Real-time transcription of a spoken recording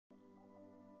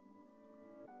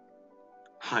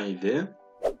Hi there.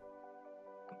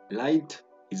 Light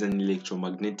is an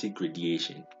electromagnetic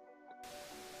radiation.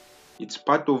 It's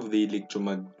part of the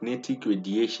electromagnetic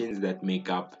radiations that make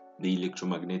up the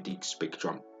electromagnetic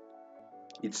spectrum.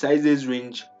 Its sizes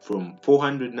range from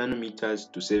 400 nanometers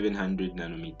to 700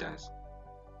 nanometers.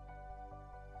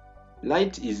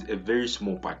 Light is a very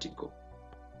small particle.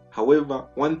 However,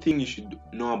 one thing you should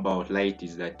know about light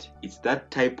is that it's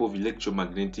that type of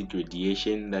electromagnetic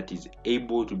radiation that is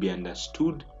able to be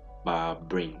understood by our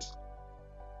brains.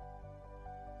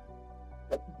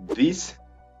 This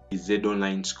is Z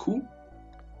Online School.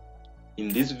 In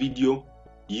this video,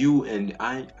 you and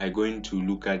I are going to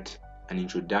look at an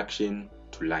introduction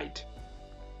to light.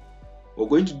 We're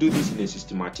going to do this in a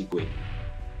systematic way.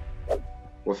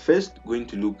 We're first going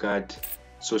to look at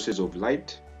sources of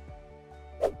light,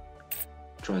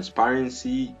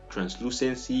 transparency,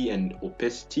 translucency, and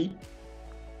opacity,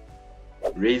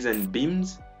 rays and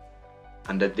beams,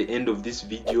 and at the end of this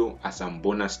video are some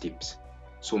bonus tips.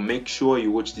 So make sure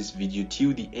you watch this video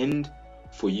till the end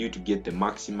for you to get the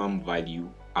maximum value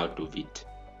out of it.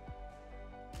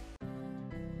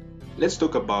 Let's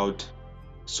talk about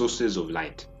sources of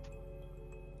light.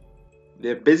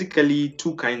 There are basically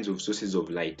two kinds of sources of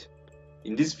light.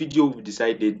 In this video, we've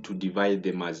decided to divide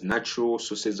them as natural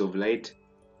sources of light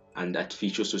and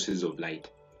artificial sources of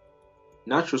light.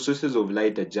 Natural sources of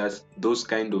light are just those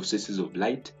kind of sources of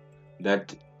light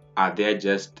that are there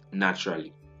just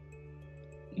naturally.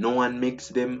 No one makes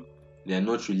them. They are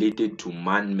not related to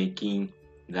man making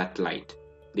that light.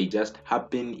 They just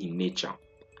happen in nature.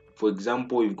 For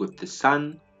example, you've got the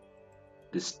sun,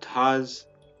 the stars,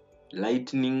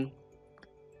 lightning,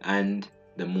 and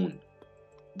the moon.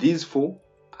 These four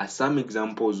are some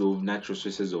examples of natural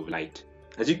sources of light.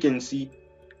 As you can see,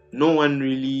 no one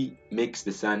really makes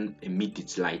the sun emit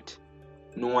its light.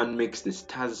 No one makes the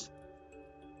stars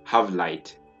have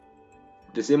light.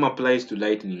 The same applies to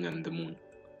lightning and the moon.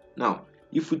 Now,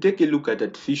 if we take a look at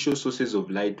artificial sources of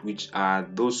light, which are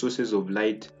those sources of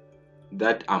light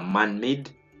that are man-made,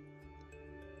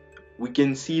 we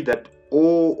can see that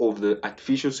all of the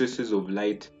artificial sources of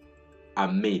light are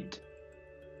made.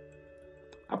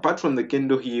 Apart from the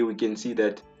candle here, we can see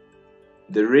that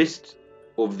the rest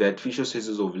of the artificial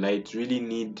sources of light really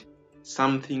need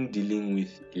something dealing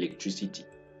with electricity.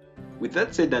 With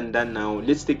that said and done, now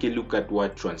let's take a look at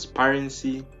what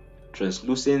transparency,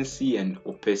 translucency, and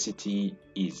opacity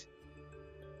is.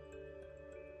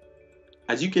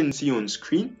 As you can see on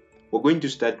screen, we're going to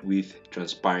start with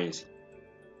transparency.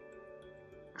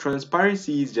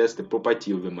 Transparency is just the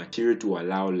property of a material to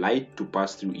allow light to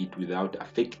pass through it without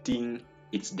affecting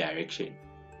its direction.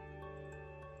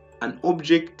 An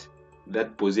object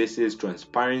that possesses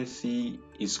transparency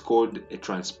is called a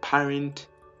transparent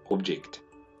object,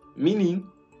 meaning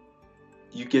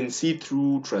you can see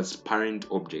through transparent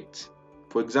objects.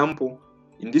 For example,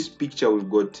 in this picture we've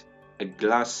got a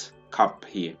glass cup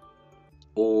here,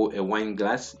 or a wine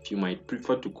glass if you might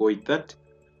prefer to call it that.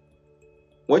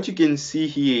 What you can see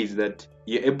here is that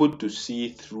you're able to see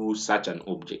through such an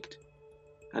object.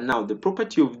 And now the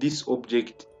property of this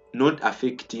object not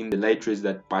affecting the light rays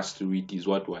that pass through it is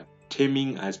what we're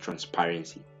terming as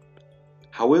transparency.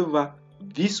 However,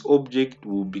 this object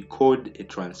will be called a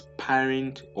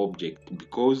transparent object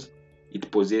because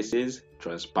it possesses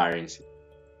transparency.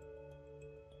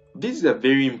 This is a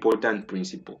very important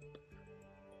principle.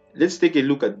 Let's take a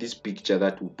look at this picture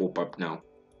that will pop up now.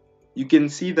 You can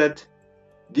see that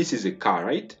this is a car,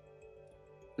 right?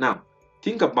 Now,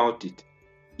 think about it.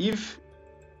 If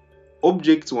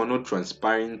objects were not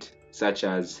transparent, such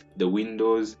as the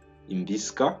windows in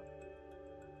this car,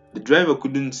 the driver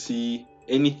couldn't see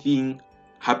anything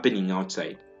happening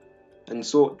outside. And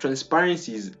so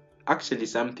transparency is actually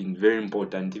something very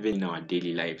important even in our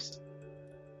daily lives.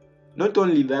 Not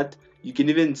only that, you can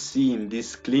even see in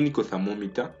this clinical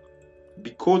thermometer,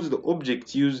 because the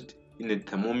object used in a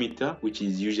thermometer, which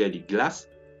is usually glass,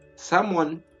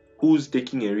 someone who's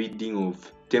taking a reading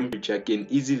of temperature can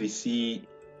easily see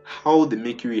how the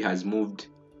mercury has moved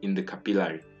in the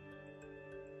capillary.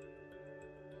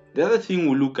 The other thing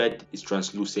we'll look at is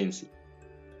translucency.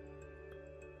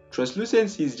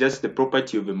 Translucency is just the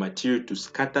property of a material to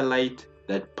scatter light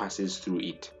that passes through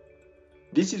it.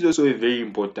 This is also a very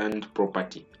important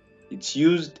property. It's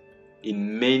used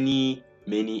in many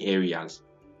areas.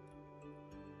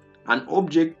 An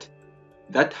object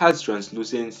that has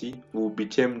translucency will be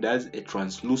termed as a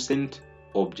translucent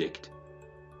object.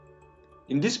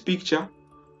 In this picture,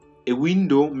 a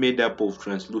window made up of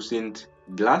translucent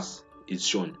glass is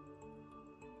shown.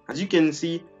 As you can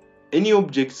see, any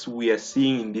objects we are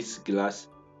seeing in this glass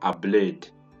are blurred.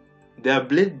 They are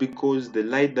blurred because the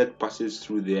light that passes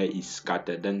through there is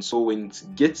scattered, and so when it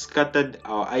gets scattered,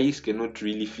 our eyes cannot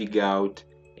really figure out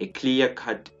a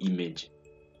clear-cut image.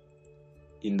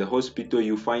 In the hospital,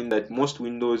 you find that most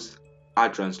windows are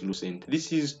translucent.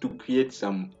 This is to create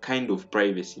some kind of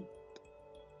privacy.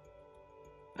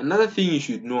 Another thing you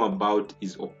should know about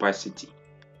is opacity.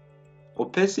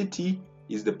 Opacity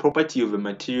is the property of a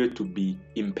material to be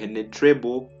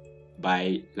impenetrable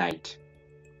by light.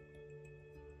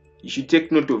 You should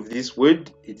take note of this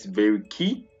word, it's very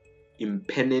key.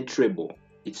 Impenetrable.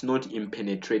 It's not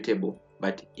impenetratable,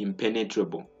 but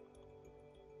impenetrable.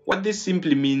 What this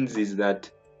simply means is that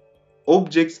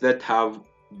objects that have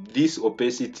this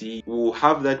opacity will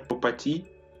have that property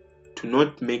to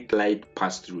not make light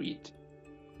pass through it.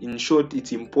 In short,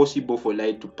 it's impossible for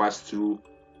light to pass through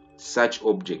such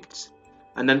objects.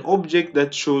 And an object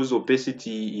that shows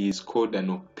opacity is called an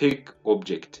opaque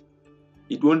object.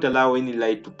 It won't allow any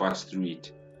light to pass through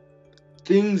it.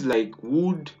 Things like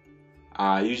wood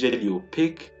are usually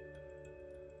opaque,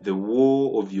 the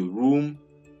wall of your room,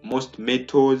 most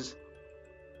metals.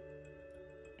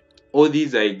 All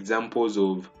these are examples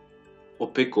of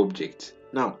opaque objects.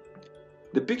 Now,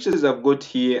 the pictures I've got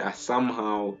here are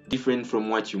somehow different from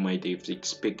what you might have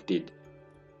expected.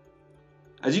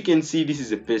 As you can see, this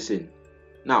is a person.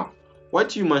 Now,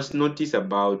 what you must notice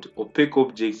about opaque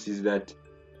objects is that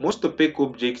most opaque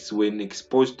objects, when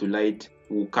exposed to light,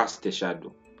 will cast a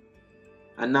shadow.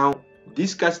 And now,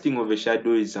 this casting of a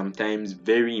shadow is sometimes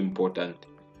very important.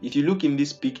 If you look in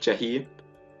this picture here,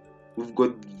 we've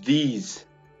got these.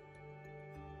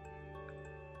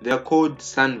 They are called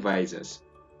sun visors.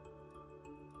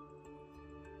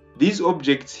 These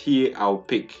objects here are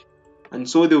opaque, and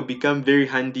so they'll become very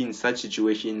handy in such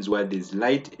situations where there's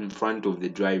light in front of the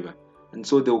driver. And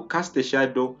so they'll cast a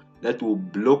shadow that will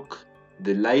block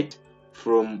the light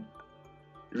from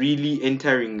really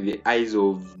entering the eyes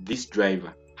of this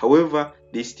driver. However,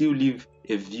 they still leave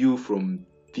a view from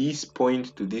this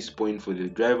point to this point for the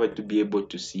driver to be able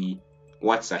to see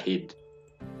what's ahead.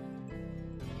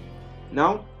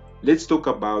 Now, let's talk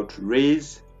about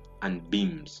rays and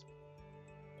beams.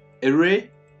 A ray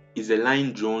is a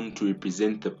line drawn to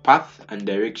represent the path and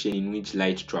direction in which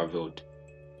light traveled.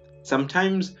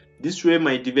 Sometimes, this ray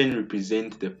might even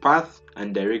represent the path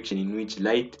and direction in which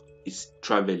light is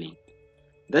traveling.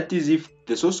 That is, if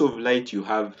the source of light you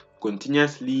have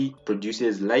continuously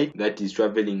produces light that is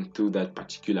traveling through that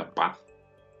particular path.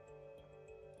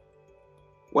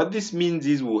 What this means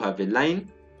is we'll have a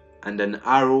line and an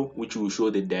arrow which will show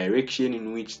the direction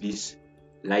in which this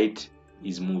light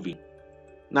is moving.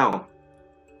 Now,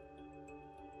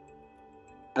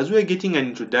 as we're getting an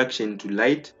introduction to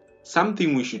light,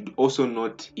 something we should also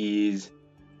note is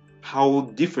how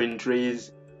different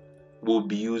rays will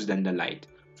be used under light.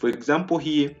 For example,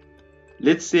 here,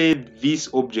 let's say this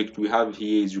object we have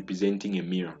here is representing a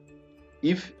mirror.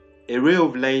 If a ray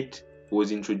of light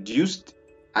was introduced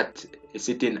at a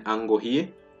certain angle here,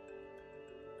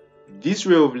 this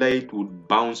ray of light would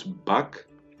bounce back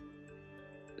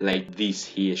like this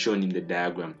here, shown in the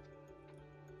diagram.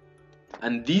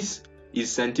 And this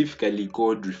is scientifically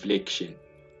called reflection.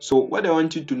 So what I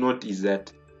want you to note is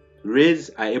that rays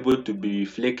are able to be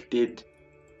reflected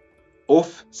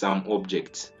off some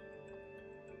objects.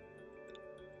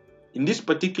 In this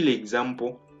particular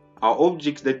example, our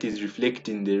object that is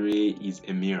reflecting the ray is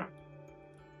a mirror.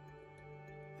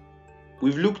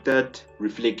 We've looked at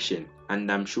reflection,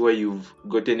 and I'm sure you've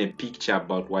gotten a picture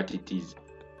about what it is.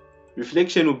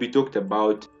 Reflection will be talked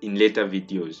about in later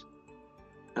videos.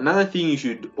 Another thing you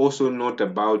should also note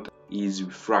about is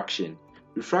refraction.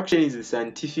 Refraction is the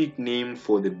scientific name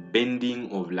for the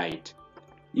bending of light.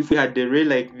 If we had a ray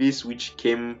like this which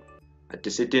came at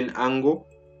a certain angle,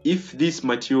 if this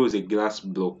material is a glass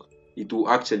block, it will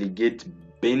actually get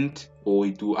bent, or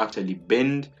it will actually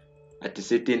bend at a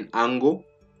certain angle.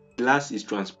 Glass is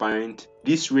transparent.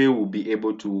 This ray will be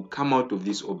able to come out of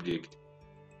this object.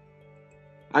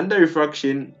 Under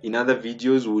refraction, in other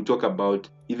videos, we'll talk about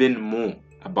even more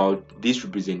about this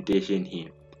representation here.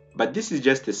 But this is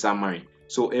just a summary.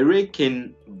 So a ray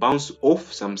can bounce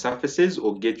off some surfaces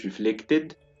or get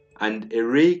reflected, and a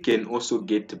ray can also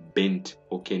get bent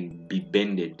or can be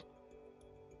bended.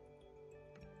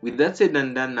 With that said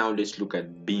and done, now let's look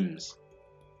at beams.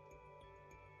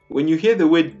 When you hear the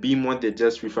word beam, what they're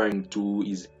just referring to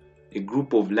is a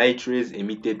group of light rays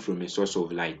emitted from a source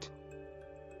of light.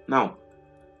 Now,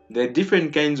 there are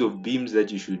different kinds of beams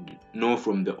that you should know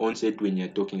from the onset when you're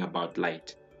talking about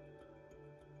light.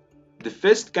 The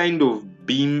first kind of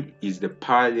beam is the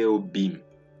parallel beam.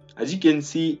 As you can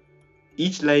see,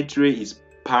 each light ray is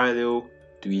parallel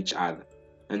to each other,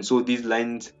 and so these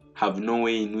lines have no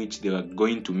way in which they are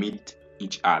going to meet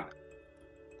each other.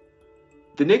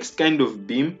 The next kind of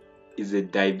beam is a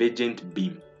divergent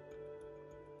beam.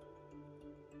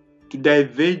 To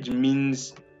diverge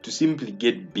means to simply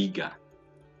get bigger.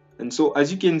 And so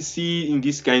as you can see in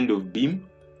this kind of beam,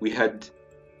 we had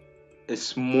a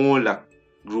smaller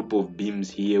group of beams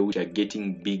here which are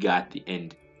getting bigger at the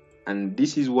end. And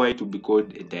this is why it will be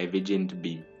called a divergent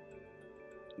beam.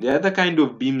 The other kind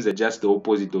of beams are just the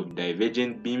opposite of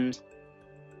divergent beams.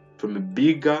 From a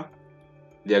bigger,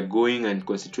 they are going and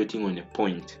concentrating on a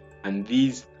point. And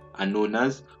these are known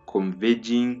as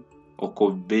converging or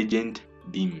convergent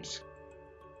beams.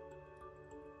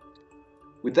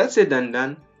 With that said and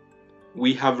done,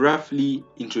 we have roughly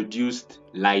introduced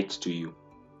light to you.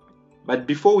 But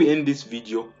before we end this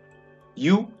video,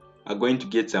 you are going to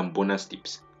get some bonus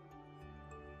tips.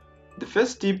 The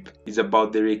first tip is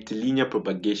about the rectilinear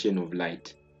propagation of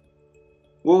light.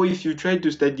 Well, if you try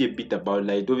to study a bit about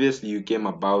light, obviously you came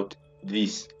about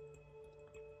this.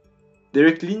 The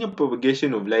rectilinear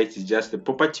propagation of light is just the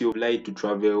property of light to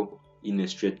travel in a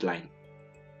straight line.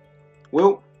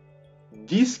 Well,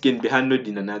 this can be handled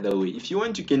in another way. If you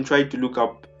want, you can try to look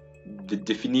up the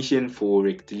definition for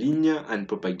rectilinear and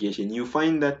propagation. You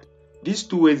find that these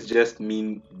two words just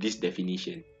mean this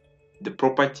definition: the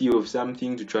property of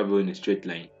something to travel in a straight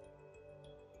line.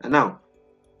 And now,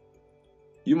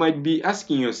 you might be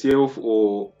asking yourself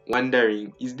or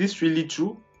wondering, is this really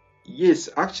true? Yes,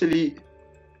 actually,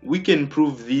 we can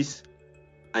prove this,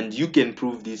 and you can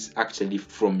prove this actually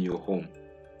from your home.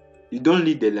 You don't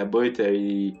need a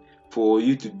laboratory for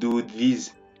you to do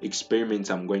these experiments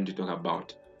I'm going to talk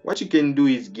about. What you can do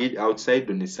is get outside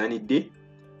on a sunny day.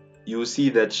 You will see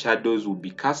that shadows will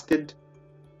be casted,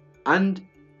 and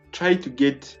try to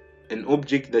get an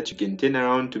object that you can turn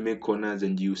around to make corners,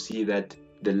 and you see that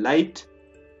the light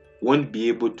won't be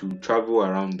able to travel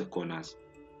around the corners.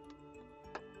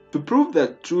 To prove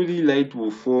that truly light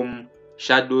will form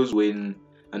shadows when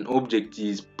an object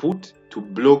is put to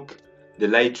block the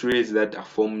light rays that are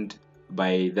formed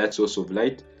by that source of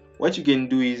light, what you can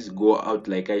do is go out,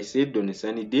 like I said, on a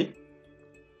sunny day,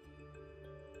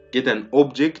 get an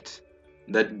object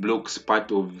that blocks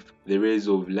part of the rays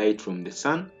of light from the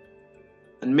sun,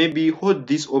 and maybe hold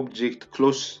this object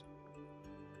close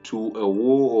to a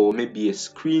wall or maybe a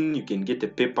screen. You can get a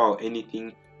paper or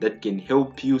anything that can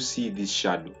help you see this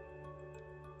shadow.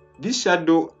 This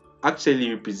shadow actually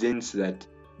represents that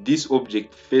this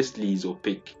object firstly is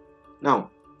opaque.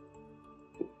 Now,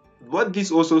 what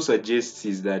this also suggests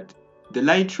is that the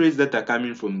light rays that are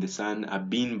coming from the sun are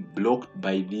being blocked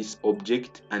by this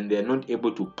object and they are not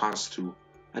able to pass through.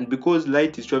 And because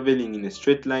light is traveling in a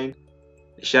straight line,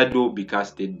 a shadow will be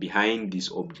casted behind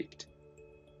this object.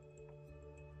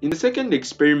 In the second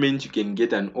experiment, you can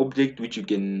get an object which you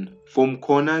can form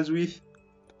corners with.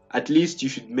 At least you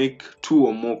should make 2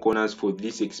 or more corners for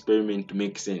this experiment to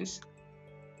make sense.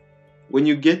 When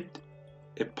you get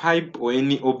a pipe or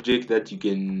any object that you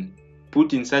can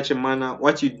put in such a manner,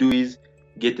 what you do is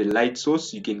get a light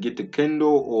source. You can get a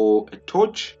candle or a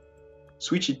torch,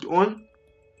 switch it on,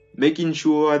 making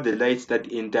sure the light starts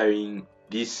entering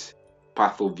this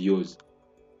path of yours.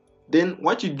 Then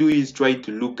what you do is try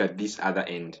to look at this other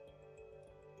end.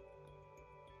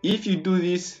 If you do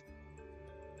this,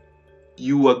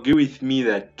 you agree with me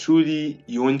that truly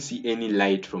you won't see any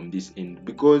light from this end,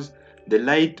 because the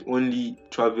light only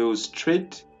travels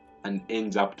straight and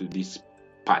ends up to this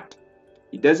part.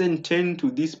 It doesn't turn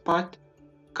to this part,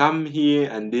 come here,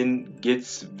 and then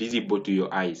gets visible to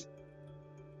your eyes.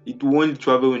 It won't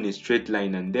travel in a straight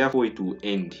line, and therefore it will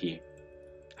end here.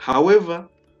 However,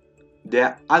 there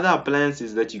are other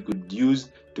appliances that you could use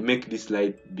to make this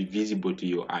light be visible to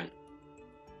your eye.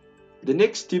 The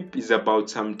next tip is about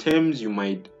some terms you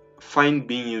might find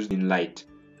being used in light.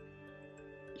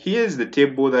 Here's the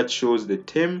table that shows the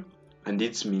term and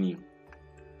its meaning.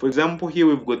 For example, here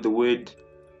we've got the word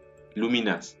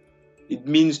luminous. It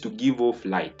means to give off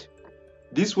light.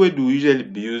 This word will usually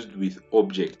be used with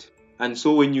object. And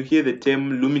so when you hear the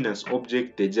term luminous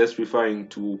object, they're just referring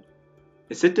to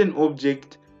a certain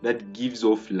object that gives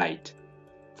off light.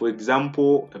 For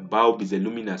example, a bulb is a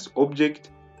luminous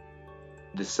object.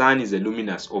 The sun is a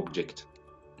luminous object.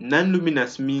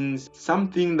 Non-luminous means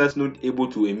something that's not able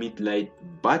to emit light,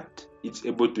 but it's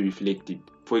able to reflect it.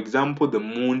 For example, the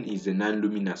moon is a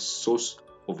non-luminous source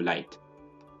of light.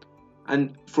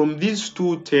 And from these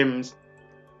two terms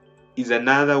is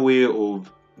another way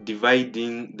of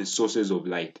dividing the sources of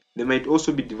light. They might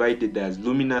also be divided as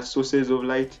luminous sources of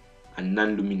light and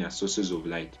non-luminous sources of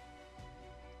light.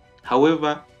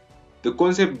 However, the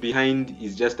concept behind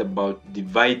is just about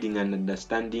dividing and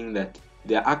understanding that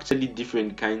There are actually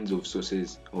different kinds of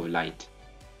sources of light.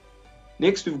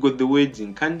 Next, we've got the words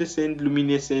incandescent,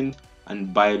 luminescent,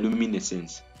 and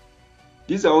bioluminescence.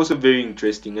 These are also very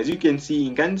interesting. As you can see,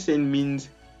 incandescent means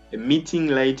emitting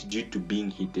light due to being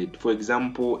heated. For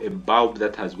example, a bulb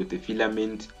that has got a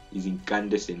filament is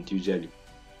incandescent usually.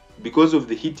 Because of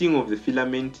the heating of the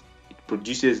filament, it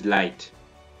produces light.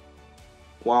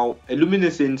 While a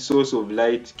luminescent source of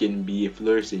light can be a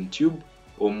fluorescent tube,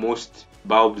 or most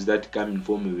bulbs that come in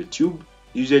form of a tube,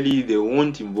 usually they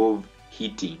won't involve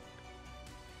heating.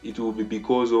 It will be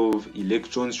because of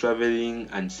electrons traveling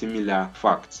and similar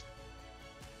facts.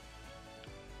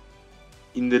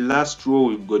 In the last row,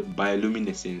 we've got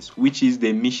bioluminescence, which is the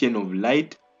emission of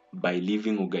light by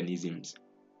living organisms.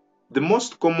 The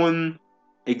most common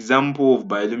example of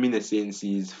bioluminescence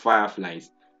is fireflies.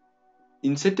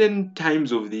 In certain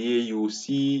times of the year, you will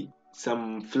see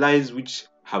some flies which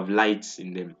have lights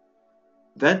in them.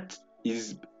 That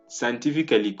is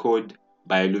scientifically called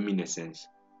bioluminescence.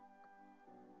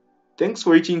 Thanks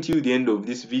for reaching till the end of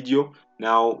this video.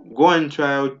 Now go and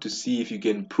try out to see if you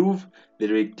can prove the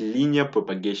rectilinear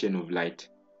propagation of light.